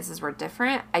circumstances were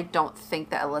different, I don't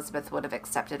think that Elizabeth would have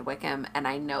accepted Wickham, and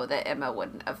I know that Emma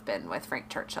wouldn't have been with Frank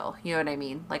Churchill. You know what I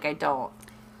mean? Like, I don't...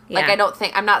 Yeah. Like, I don't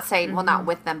think... I'm not saying, well, not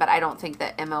with them, but I don't think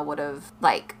that Emma would have,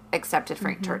 like, accepted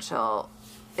Frank Churchill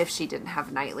if she didn't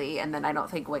have Knightley, and then I don't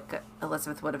think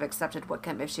Elizabeth would have accepted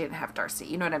Wickham if she didn't have Darcy.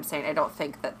 You know what I'm saying? I don't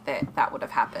think that would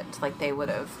have happened. Like, they would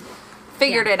have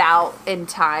figured it out in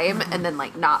time and then,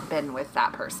 like, not been with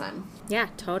that person. Yeah,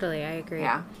 totally. I agree.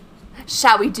 Yeah.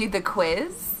 Shall we do the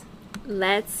quiz?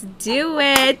 Let's do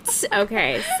it.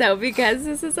 Okay, so because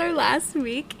this is our last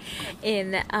week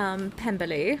in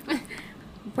Pemberley,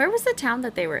 where was the town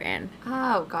that they were in?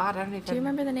 Oh, God, I don't even... Do you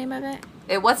remember the name of it?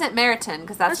 It wasn't Meryton,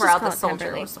 because that's Let's where all just the call it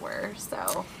Pemberley. soldiers were,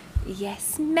 so...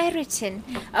 Yes, Meryton.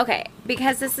 Okay,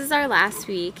 because this is our last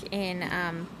week in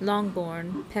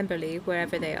Longbourn, Pemberley,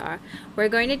 wherever they are, we're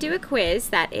going to do a quiz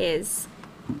that is...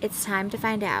 It's time to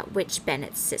find out which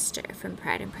Bennet's sister from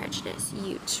Pride and Prejudice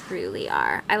you truly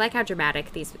are. I like how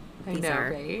dramatic these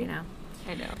are, right? you know.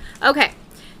 I know. Okay,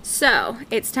 so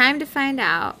it's time to find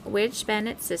out which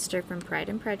Bennet's sister from Pride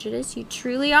and Prejudice you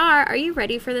truly are. Are you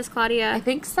ready for this, Claudia? I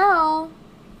think so.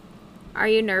 Are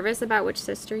you nervous about which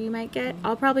sister you might get?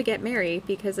 I'll probably get Mary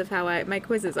because of how my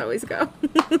quizzes always go.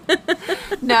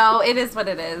 No, it is what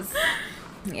it is.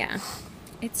 Yeah,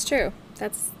 it's true.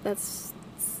 That's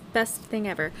best thing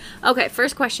ever. Okay,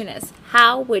 first question is,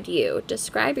 how would you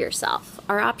describe yourself?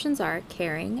 Our options are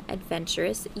caring,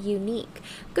 adventurous, unique,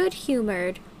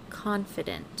 good-humored,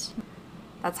 confident.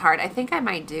 That's hard. I think I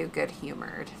might do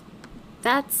good-humored.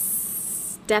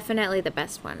 That's definitely the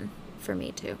best one for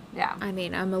me, too. Yeah. I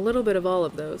mean, I'm a little bit of all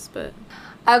of those, but...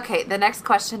 Okay, the next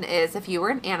question is, if you were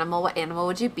an animal, what animal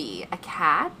would you be? A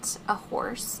cat, a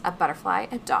horse, a butterfly,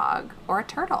 a dog, or a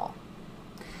turtle?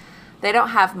 They don't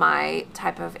have my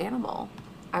type of animal.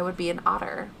 I would be an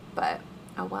otter, but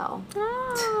oh well.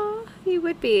 Oh, you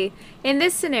would be. In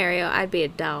this scenario, I'd be a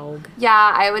dog.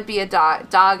 Yeah, I would be a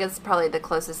dog. Dog is probably the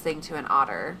closest thing to an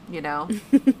otter, you know?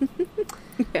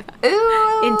 Yeah.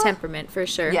 Ooh. In temperament, for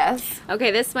sure. Yes. Okay,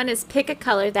 this one is pick a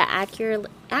color that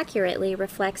accurately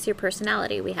reflects your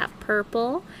personality. We have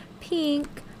purple,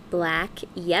 pink, black,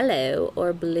 yellow,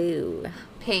 or blue.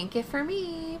 Pink it for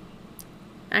me.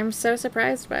 I'm so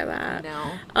surprised by that.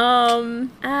 No.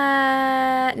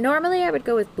 Normally I would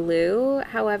go with blue.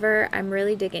 However, I'm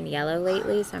really digging yellow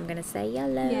lately, so I'm going to say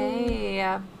yellow.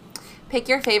 Yay. Pick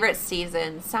your favorite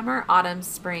season. Summer, autumn,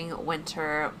 spring,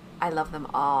 winter. I love them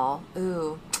all.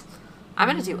 Ooh. I'm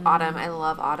going to do autumn. I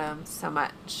love autumn so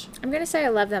much. I'm going to say I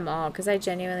love them all because I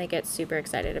genuinely get super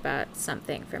excited about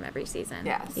something from every season.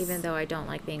 Yes. Even though I don't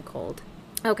like being cold.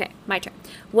 Okay, my turn.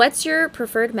 What's your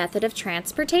preferred method of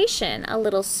transportation? A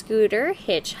little scooter,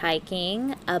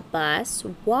 hitchhiking, a bus,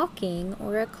 walking,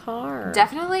 or a car?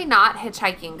 Definitely not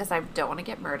hitchhiking because I don't want to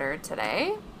get murdered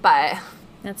today, but...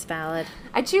 That's valid.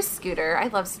 I choose scooter. I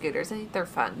love scooters. I think they're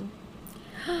fun.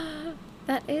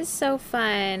 That is so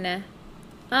fun.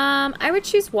 I would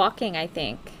choose walking, I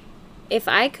think. If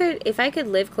I could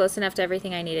live close enough to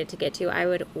everything I needed to get to, I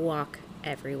would walk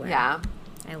everywhere. Yeah.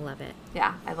 I love it.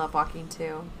 Yeah, I love walking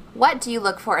too. What do you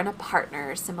look for in a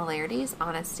partner? Similarities,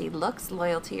 honesty, looks,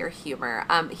 loyalty, or humor?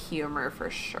 Humor for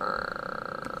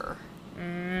sure.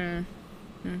 Oh,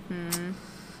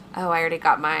 I already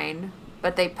got mine.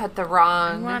 But they put the I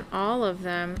wrong... want all of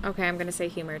them. Okay, I'm going to say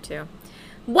humor too.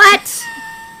 What?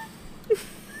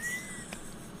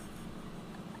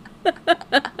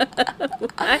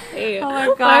 Why? Oh my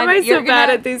god. Why am I so You're bad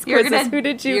gonna- at these you're quizzes? gonna- Who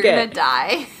did you You're get? gonna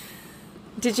die.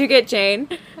 Did you get Jane?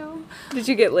 No. Did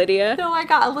you get Lydia? No, I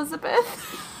got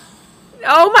Elizabeth.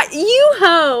 Oh my, you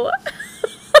hoe!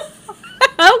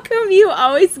 How come you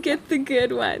always get the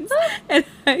good ones and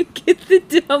I get the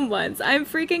dumb ones? I'm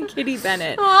freaking Kitty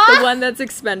Bennett, the one that's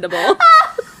expendable.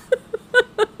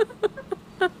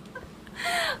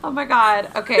 Oh my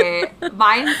god. Okay.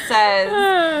 Mine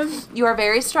says, you are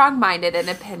very strong-minded and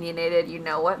opinionated. You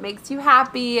know what makes you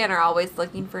happy and are always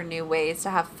looking for new ways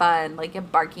to have fun, like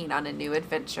embarking on a new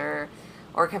adventure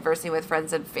or conversing with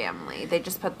friends and family. They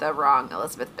just put the wrong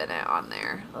Elizabeth Bennet on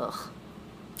there. Ugh.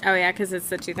 Oh, yeah, because it's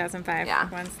the 2005 Yeah.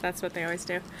 ones. That's what they always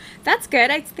do. That's good.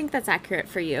 I think that's accurate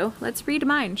for you. Let's read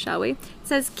mine, shall we? It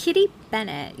says, Kitty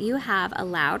Bennett, you have a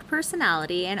loud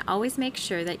personality and always make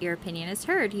sure that your opinion is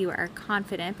heard. You are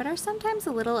confident, but are sometimes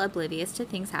a little oblivious to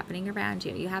things happening around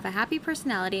you. You have a happy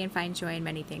personality and find joy in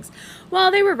many things.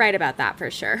 Well, they were right about that for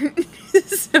sure.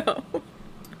 So,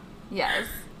 Yes.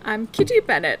 I'm Kitty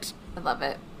Bennett. I love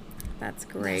it. That's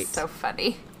great. It's so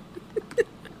funny.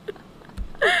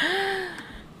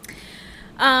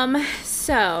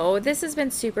 So this has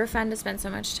been super fun to spend so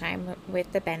much time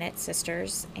with the Bennett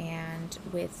sisters and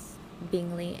with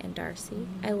Bingley and Darcy.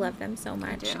 I love them so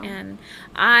much. do. And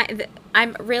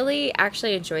I'm really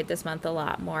actually enjoyed this month a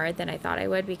lot more than I thought I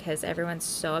would because everyone's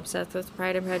so obsessed with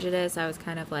Pride and Prejudice. I was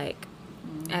kind of like,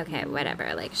 okay,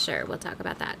 whatever. Like, sure, we'll talk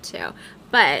about that too.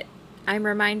 But I'm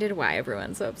reminded why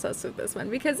everyone's so obsessed with this one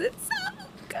because it's so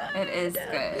good. It is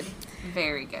good.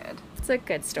 Very good. It's a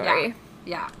good story.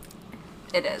 Yeah.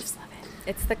 It is.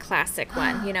 It's the classic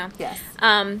one, you know? Yes.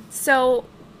 So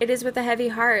it is with a heavy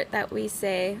heart that we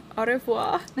say au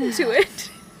revoir to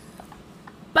it.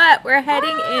 But we're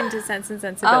heading into Sense and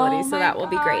Sensibility, Oh so my that will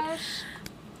be great. gosh.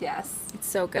 Yes. It's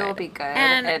so good. It will be good.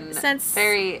 And since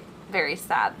very, very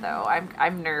sad though.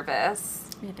 I'm nervous.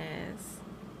 it is.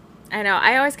 I know.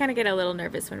 I always kind of get a little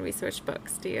nervous when we switch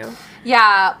books. Do you?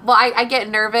 Yeah. Well, I get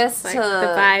nervous Like to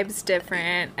the vibe's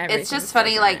different. It's everything's just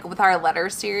funny, different. like with our letter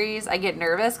series, I get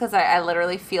nervous because I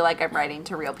literally feel like I'm writing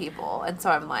to real people, and so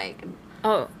I'm like,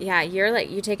 Oh yeah, you're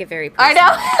like you take it very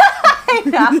I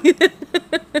personally. know, I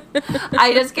know.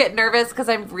 I just get nervous because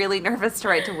I'm really nervous to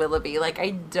write to Willoughby. Like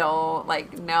I don't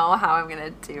know how I'm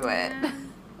gonna do it.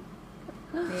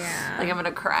 Yeah. Like I'm gonna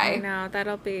I cry. know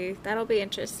that'll be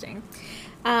interesting.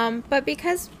 But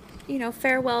because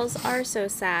farewells are so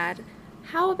sad,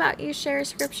 how about you share a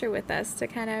scripture with us to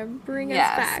kind of bring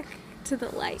Yes. us back to the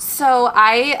light? So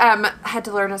I had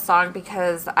to learn a song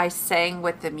because I sang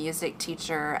with the music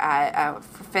teacher at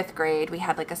for 5th grade. We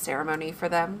had like a ceremony for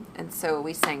them, and so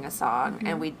we sang a song,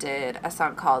 and we did a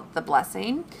song called "The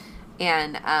Blessing,"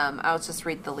 and I'll just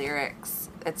read the lyrics.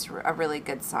 It's a really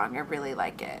good song. I really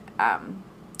like it.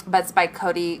 But it's by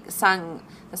Cody sung.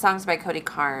 The song's by Cody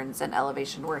Carnes and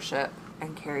Elevation Worship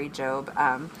and Carrie Job.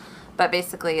 But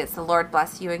basically, it's the Lord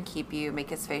bless you and keep you, make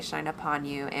his face shine upon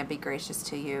you, and be gracious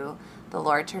to you. The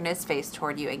Lord turn his face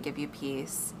toward you and give you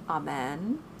peace.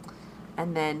 Amen.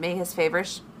 And then may his favor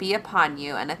be upon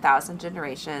you and 1,000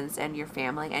 generations, and your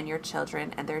family and your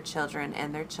children and their children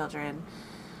and their children.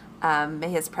 May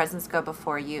his presence go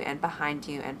before you and behind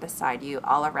you and beside you,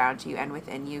 all around you and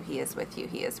within you. He is with you.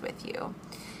 He is with you.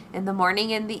 In the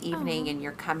morning and the evening, and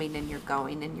you're coming and you're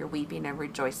going and you're weeping and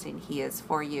rejoicing. He is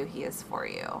for you. He is for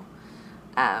you.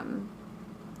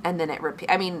 And then it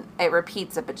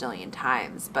repeats a bajillion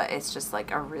times, but it's just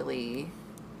like a really,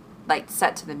 like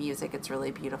set to the music. It's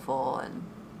really beautiful and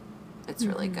it's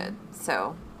really good.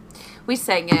 So we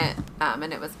sang it,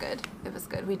 and it was good. It was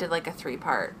good. We did like a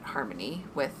 3-part harmony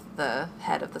with the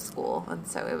head of the school, and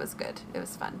so it was good. It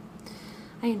was fun.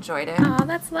 I enjoyed it. Oh,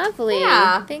 that's lovely.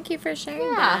 Yeah. Thank you for sharing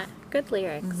Yeah. that. Good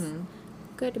lyrics.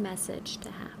 Good message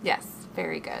to have. Yes,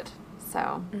 very good.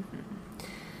 So,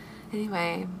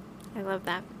 anyway, I love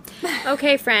that.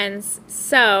 Okay, friends.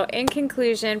 So, in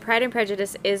conclusion, Pride and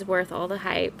Prejudice is worth all the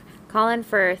hype. Colin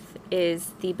Firth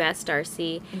is the best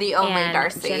Darcy. the only and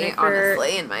Darcy,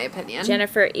 honestly, in my opinion.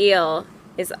 Jennifer Eel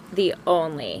is the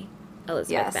only Elizabeth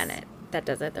Yes. Bennet that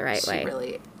does it the right way. She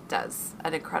really does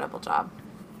an incredible job.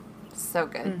 So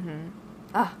good.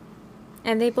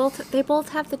 And they both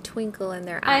have the twinkle in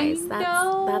their I eyes.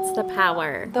 know. That's the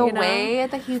power. The you know? way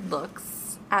that he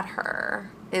looks at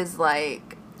her is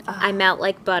like... I melt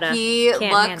like butter. He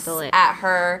Can't looks handle it. at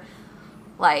her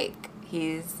like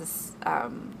he's this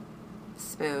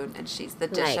spoon and she's the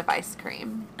dish of ice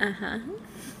cream. Uh-huh.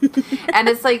 And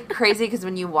it's like crazy because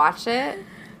when you watch it,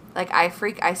 like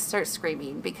I start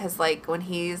screaming because like when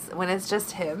it's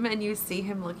just him and you see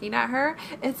him looking at her,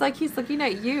 it's like he's looking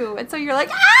at you, and so you're like,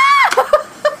 ah!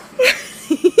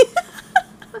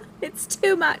 It's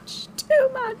too much.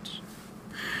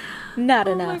 Not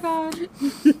enough. Oh my god.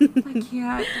 I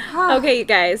can't. Okay, you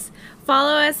guys.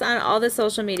 Follow us on all the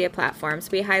social media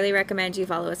platforms. We highly recommend you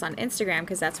follow us on Instagram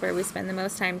because that's where we spend the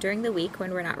most time during the week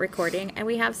when we're not recording, and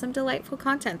we have some delightful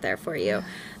content there for you.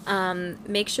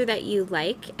 Make sure that you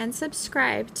like and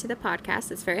subscribe to the podcast.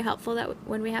 It's very helpful that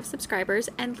when we have subscribers,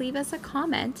 and leave us a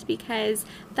comment because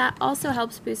that also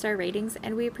helps boost our ratings,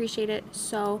 and we appreciate it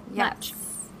so much.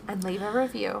 And leave a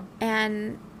review.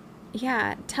 And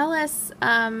yeah, tell us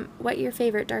what your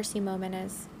favorite Darcy moment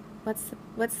is.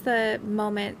 What's the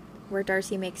moment where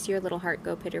Darcy makes your little heart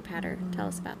go pitter-patter? Tell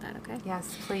us about that, okay?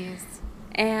 Yes, please.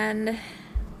 And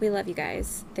we love you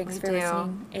guys. Thanks for do.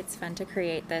 listening. It's fun to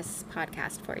create this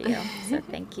podcast for you. So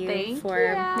thank you Thank for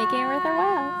you. making it worth our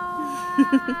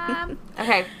while.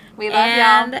 Okay, we love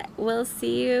And y'all. we'll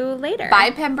see you later.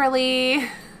 Bye, Pemberley.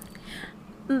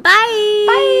 Bye.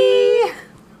 Bye.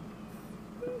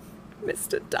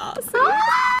 Mr. Darcy.